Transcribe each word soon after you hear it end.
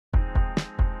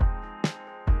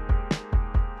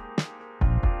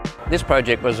This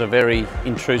project was a very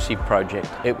intrusive project.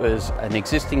 It was an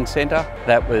existing centre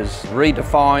that was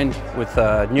redefined with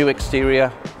a new exterior,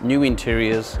 new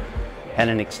interiors and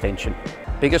an extension.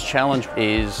 Biggest challenge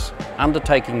is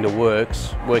undertaking the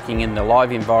works, working in the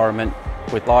live environment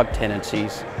with live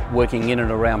tenancies, working in and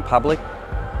around public,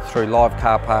 through live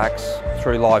car parks,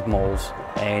 through live malls,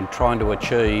 and trying to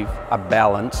achieve a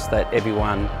balance that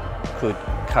everyone could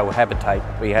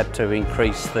cohabitate. We had to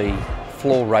increase the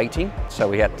floor rating, so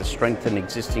we had to strengthen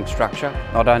existing structure,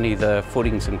 not only the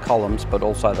footings and columns but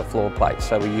also the floor plates.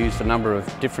 So we used a number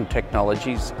of different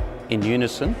technologies in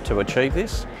unison to achieve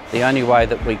this. The only way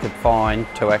that we could find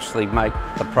to actually make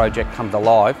the project come to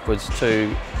life was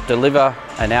to deliver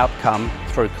an outcome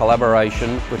through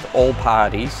collaboration with all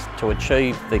parties to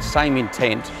achieve the same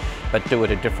intent but do it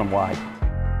a different way.